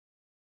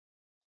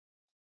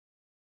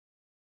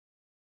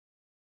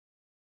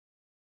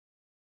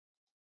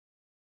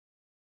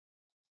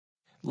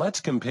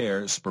Let's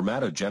compare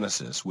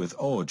spermatogenesis with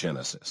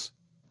oogenesis.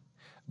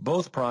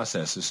 Both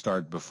processes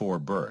start before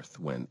birth,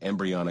 when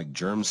embryonic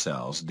germ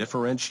cells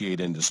differentiate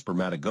into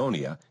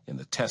spermatogonia in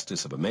the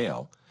testis of a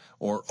male,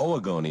 or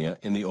oogonia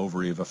in the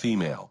ovary of a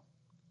female.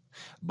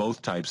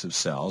 Both types of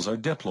cells are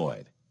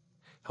diploid.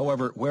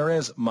 However,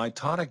 whereas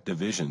mitotic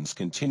divisions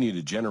continue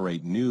to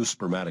generate new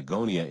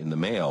spermatogonia in the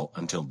male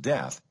until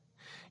death,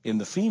 in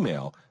the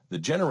female, the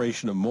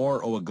generation of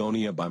more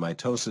oogonia by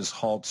mitosis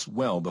halts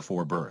well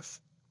before birth.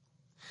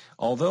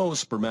 Although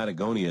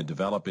spermatogonia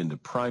develop into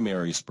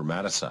primary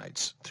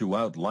spermatocytes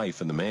throughout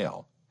life in the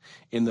male,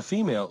 in the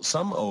female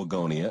some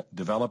oogonia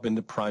develop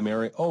into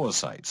primary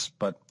oocytes,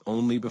 but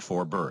only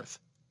before birth.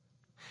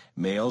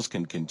 Males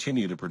can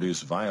continue to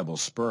produce viable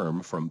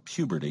sperm from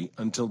puberty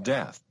until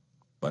death,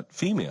 but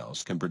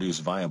females can produce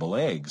viable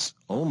eggs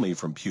only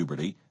from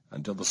puberty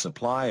until the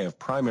supply of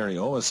primary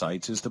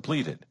oocytes is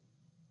depleted.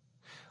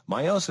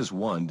 Meiosis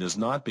I does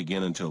not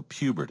begin until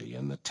puberty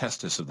in the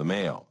testis of the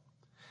male.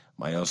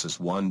 Meiosis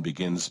I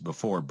begins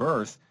before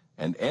birth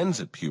and ends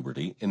at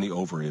puberty in the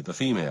ovary of the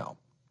female.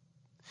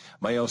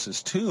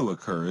 Meiosis II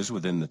occurs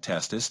within the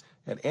testis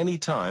at any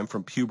time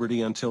from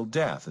puberty until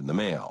death in the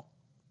male.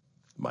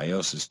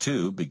 Meiosis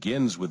II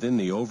begins within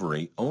the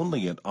ovary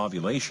only at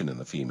ovulation in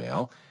the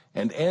female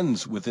and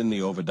ends within the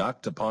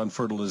oviduct upon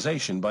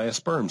fertilization by a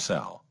sperm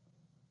cell.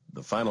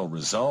 The final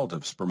result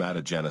of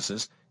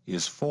spermatogenesis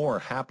is 4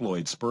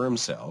 haploid sperm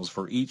cells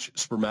for each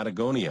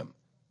spermatogonium.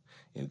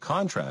 In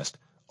contrast,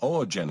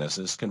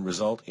 oogenesis can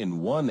result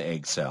in 1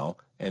 egg cell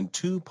and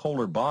 2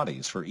 polar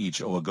bodies for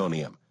each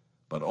oogonium,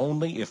 but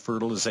only if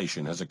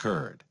fertilization has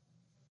occurred.